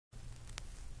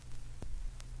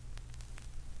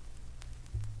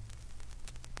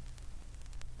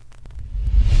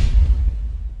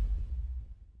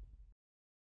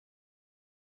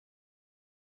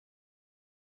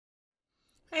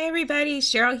Hi everybody,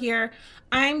 Cheryl here.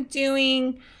 I'm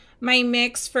doing my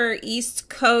mix for East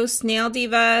Coast Nail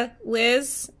Diva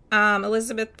Liz,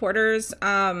 Elizabeth Porter's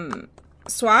group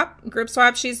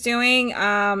swap she's doing.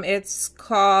 It's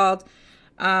called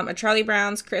A Charlie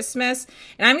Brown's Christmas.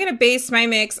 And I'm going to base my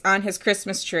mix on his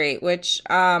Christmas tree, which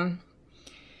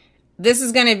this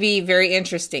is going to be very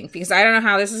interesting because I don't know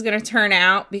how this is going to turn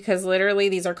out because literally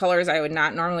these are colors I would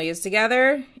not normally use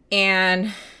together.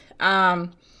 And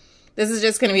this is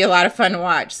just going to be a lot of fun to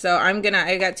watch. So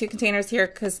I got 2 containers here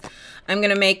because I'm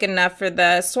going to make enough for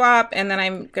the swap, and then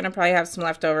I'm going to probably have some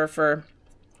left over for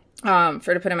to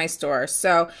put in my store.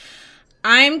 So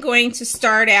I'm going to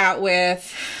start out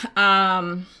with,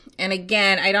 and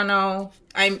again, I don't know,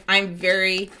 I'm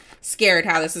very scared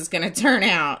how this is going to turn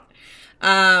out.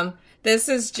 This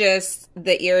is just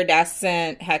the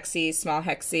iridescent hexie, small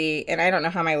hexie, and I don't know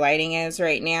how my lighting is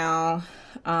right now.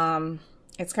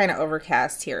 It's kind of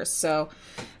overcast here, so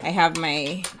I have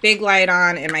my big light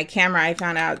on, and my camera, I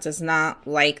found out, does not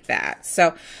like that.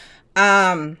 So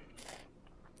I'm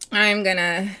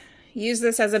gonna use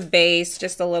this as a base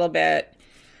just a little bit,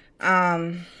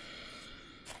 and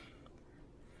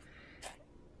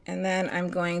then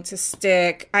I'm going to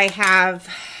stick, I have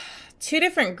 2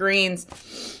 different greens.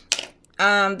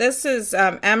 This is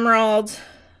emerald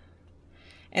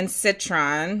and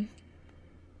citron.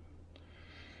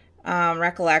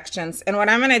 Recollections. And what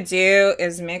I'm going to do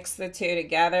is mix the 2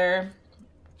 together.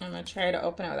 I'm going to try to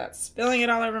open it without spilling it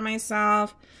all over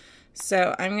myself.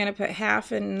 So I'm going to put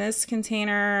half in this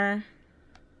container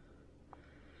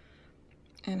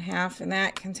and half in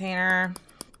that container.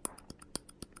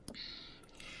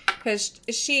 Because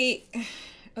let's see,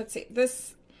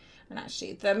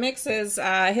 the mix is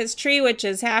his tree, which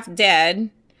is half dead.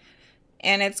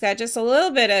 And it's got just a little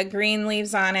bit of green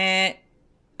leaves on it.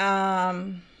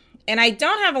 And I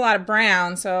don't have a lot of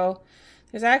brown, so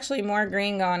there's actually more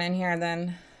green going in here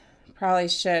than probably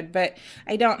should, but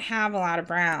I don't have a lot of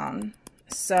brown,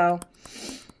 so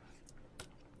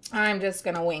I'm just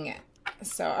going to wing it.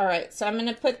 So, all right, so I'm going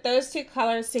to put those 2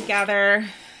 colors together,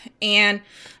 and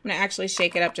I'm going to actually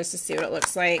shake it up just to see what it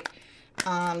looks like,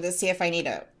 to see if I need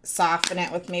to soften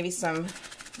it with maybe some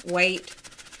white,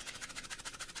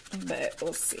 but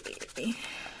we'll see.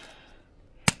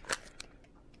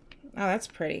 Oh, that's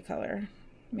a pretty color.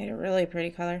 Made a really pretty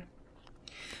color.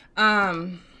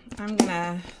 I'm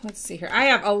gonna, let's see here. I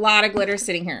have a lot of glitter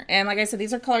sitting here. And like I said,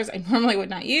 these are colors I normally would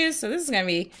not use. So this is going to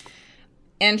be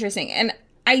interesting. And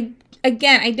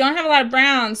again, I don't have a lot of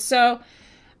browns. So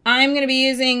I'm going to be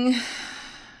using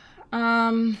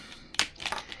colors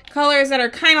that are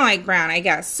kind of like brown, I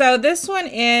guess. So this one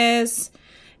is,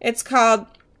 it's called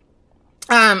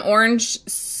Orange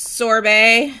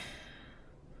Sorbet.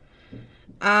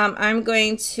 I'm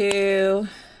going to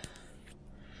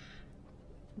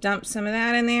dump some of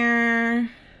that in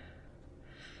there,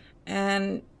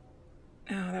 and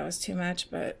oh, that was too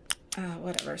much, but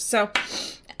whatever. So,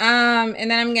 and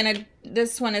then I'm gonna,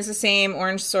 this one is the same,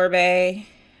 Orange Sorbet.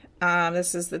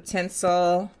 This is the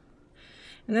tinsel,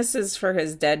 and this is for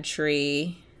his dead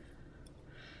tree.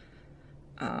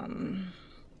 And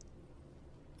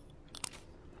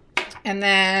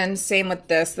then same with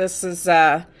this. This is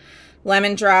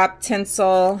lemon drop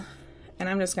tinsel, and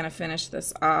I'm just going to finish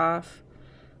this off.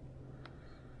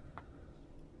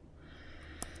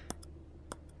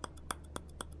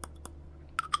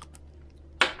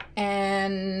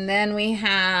 And then we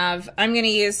have, I'm going to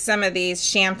use some of these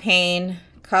champagne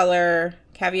color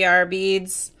caviar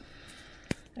beads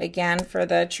again for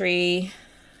the tree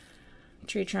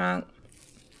trunk.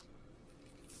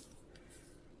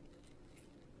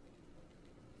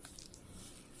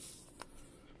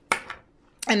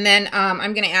 And then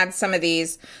I'm going to add some of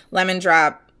these lemon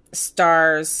drop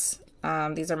stars.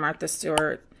 These are Martha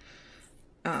Stewart.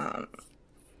 Yeah,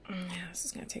 this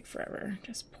is going to take forever.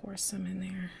 Just pour some in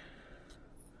there.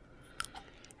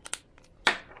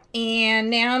 And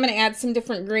now I'm going to add some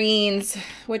different greens,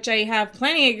 which I have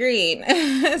plenty of green.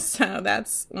 So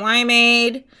that's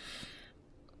limeade.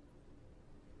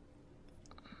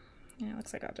 Yeah, it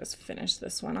looks like I'll just finish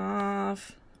this one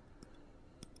off.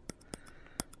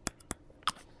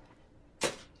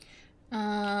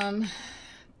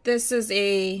 This is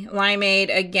a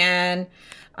limeade again.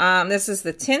 This is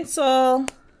the tinsel.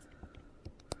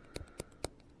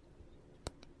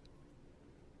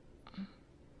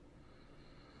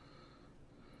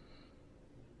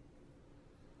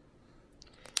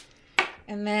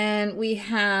 And then we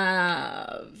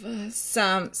have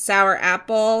some sour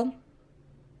apple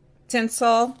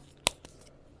tinsel.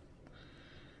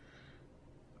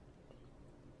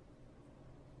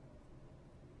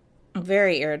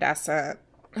 Very iridescent.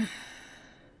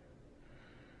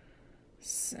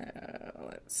 So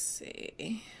let's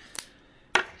see.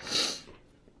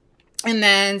 And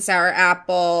then sour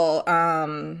apple.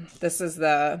 This is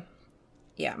the,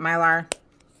 yeah, Mylar.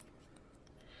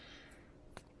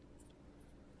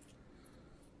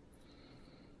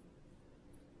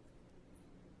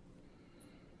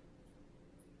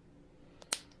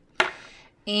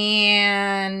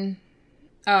 And,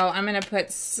 oh, I'm going to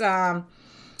put some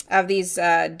of these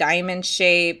diamond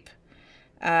shape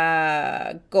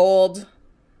gold,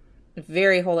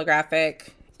 very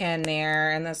holographic in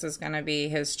there. And this is going to be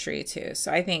his tree too.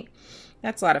 So I think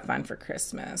that's a lot of fun for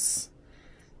Christmas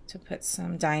to put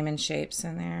some diamond shapes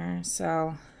in there.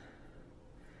 So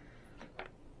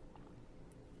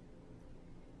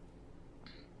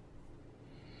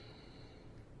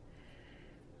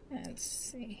let's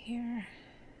see here.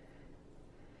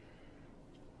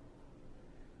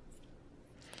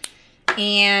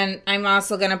 And I'm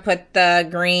also going to put the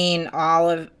green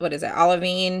olive, what is it,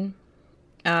 olivine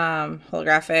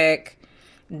holographic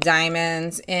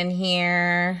diamonds in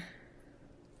here.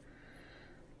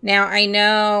 Now I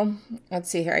know, let's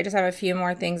see here, I just have a few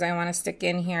more things I want to stick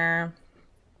in here.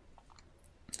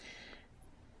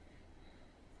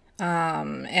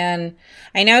 And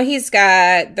I know he's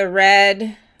got the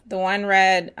red, the one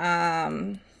red,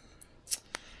 oh,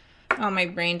 my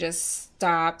brain just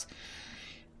stopped.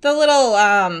 The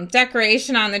little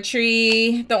decoration on the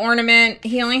tree, the ornament,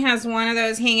 he only has one of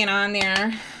those hanging on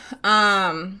there.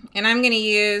 And I'm going to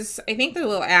use, I think the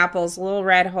little apples, little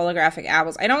red holographic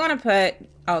apples. I don't want to put,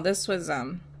 oh, this was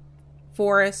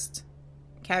forest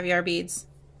caviar beads.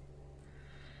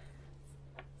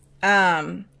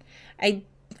 I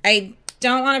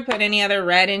don't want to put any other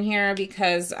red in here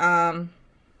because I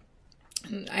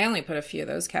only put a few of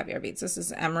those caviar beads. This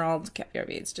is emerald caviar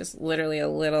beads, just literally a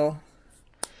little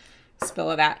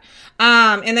spill of that.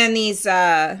 And then these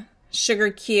sugar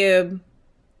cube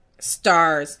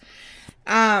stars.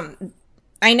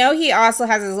 I know he also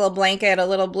has his little blanket, a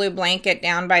little blue blanket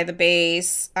down by the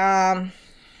base. And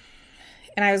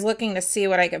I was looking to see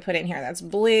what I could put in here that's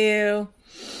blue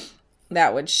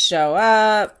that would show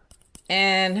up.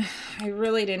 And I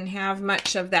really didn't have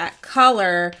much of that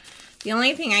color. The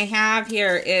only thing I have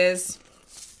here is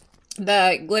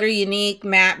the Glitter Unique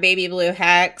Matte Baby Blue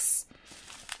Hex.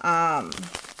 I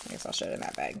guess I'll show it in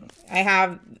that bag. I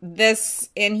have this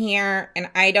in here, and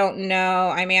I don't know.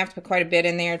 I may have to put quite a bit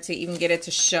in there to even get it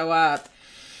to show up.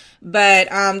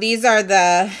 But these are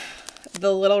the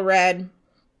little red.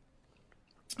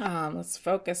 Let's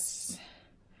focus.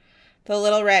 The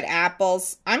little red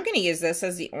apples. I'm going to use this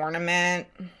as the ornament.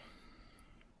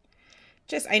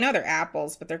 Just, I know they're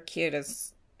apples, but they're cute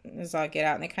as all get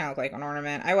out, and they kind of look like an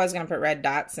ornament. I was going to put red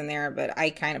dots in there, but I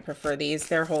kind of prefer these.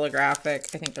 They're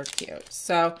holographic. I think they're cute.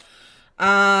 So,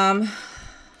 and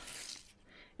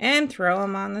throw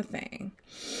them on the thing.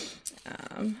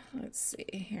 Let's see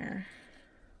here.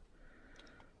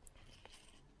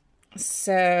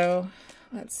 So,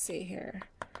 let's see here.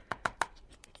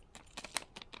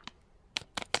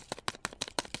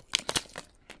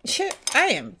 I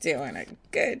am doing a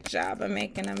good job of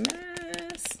making a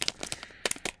mess.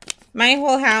 My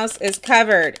whole house is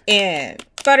covered in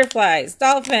butterflies,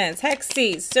 dolphins,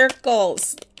 hexes,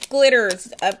 circles,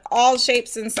 glitters of all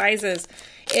shapes and sizes.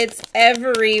 It's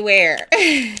everywhere.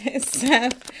 So,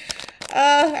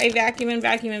 I vacuum and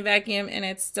vacuum and vacuum, and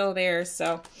it's still there.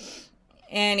 So,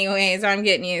 anyways, I'm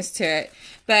getting used to it.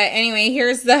 But anyway,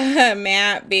 here's the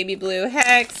matte baby blue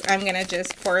hex. I'm going to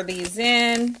just pour these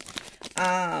in.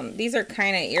 These are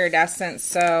kind of iridescent,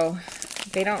 so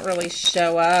they don't really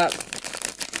show up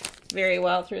very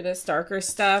well through this darker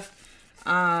stuff.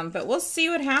 But we'll see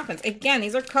what happens. Again,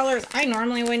 these are colors I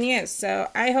normally wouldn't use, so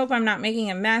I hope I'm not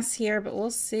making a mess here, but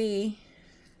we'll see.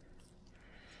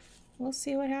 We'll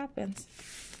see what happens.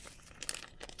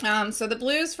 So the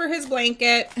blue's for his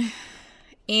blanket,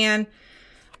 and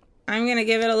I'm going to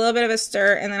give it a little bit of a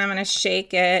stir, and then I'm going to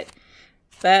shake it.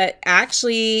 But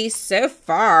actually, so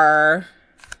far,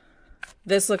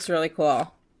 this looks really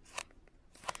cool.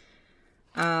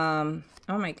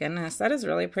 Oh my goodness, that is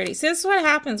really pretty. See, this is what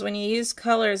happens when you use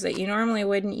colors that you normally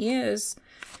wouldn't use.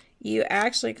 You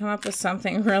actually come up with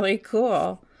something really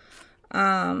cool.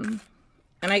 And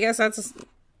I guess that's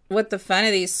what the fun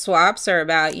of these swaps are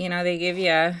about. You know, they give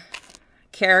you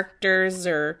characters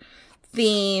or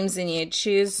themes, and you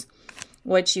choose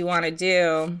what you want to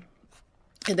do.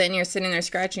 And then you're sitting there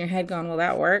scratching your head going, will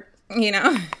that work? You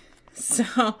know?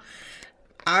 So,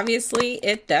 obviously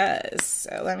it does.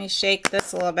 So, let me shake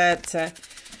this a little bit to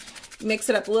mix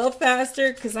it up a little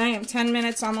faster, because I am 10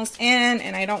 minutes almost in,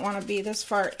 and I don't want to be this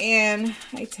far in.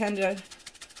 I tend to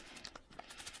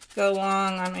go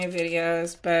long on my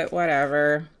videos, but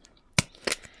whatever.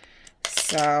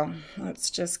 So let's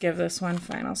just give this one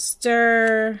final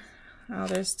stir. Oh,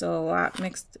 there's still a lot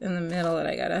mixed in the middle that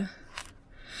I gotta.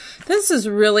 This is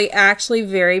really actually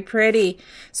very pretty.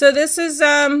 So this is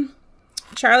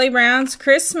Charlie Brown's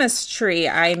Christmas tree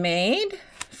I made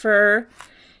for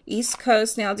East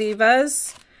Coast Nail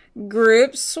Divas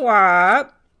group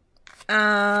swap.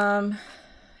 And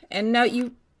no,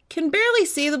 you can barely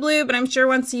see the blue, but I'm sure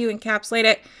once you encapsulate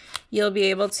it, you'll be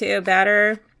able to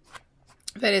better.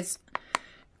 But it's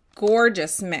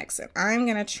gorgeous mix, and I'm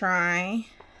gonna try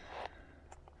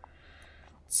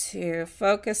to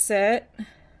focus it,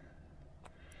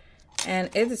 and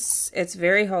it's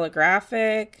very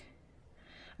holographic.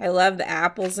 I love the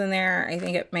apples in there. I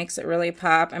think it makes it really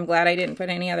pop. I'm glad I didn't put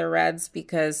any other reds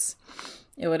because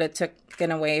it would have taken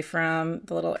away from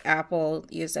the little apple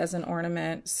used as an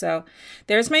ornament. So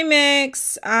there's my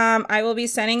mix. I will be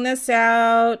sending this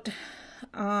out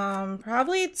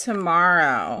probably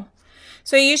tomorrow.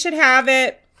 So you should have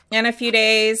it in a few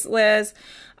days, Liz.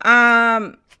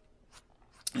 So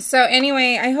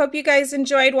anyway, I hope you guys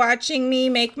enjoyed watching me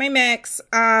make my mix.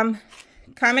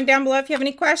 Comment down below if you have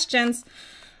any questions.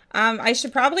 I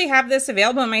should probably have this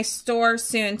available in my store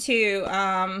soon too.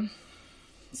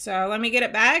 So let me get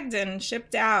it bagged and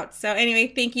shipped out. So anyway,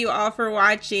 thank you all for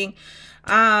watching.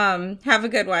 Have a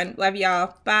good one. Love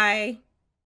y'all. Bye.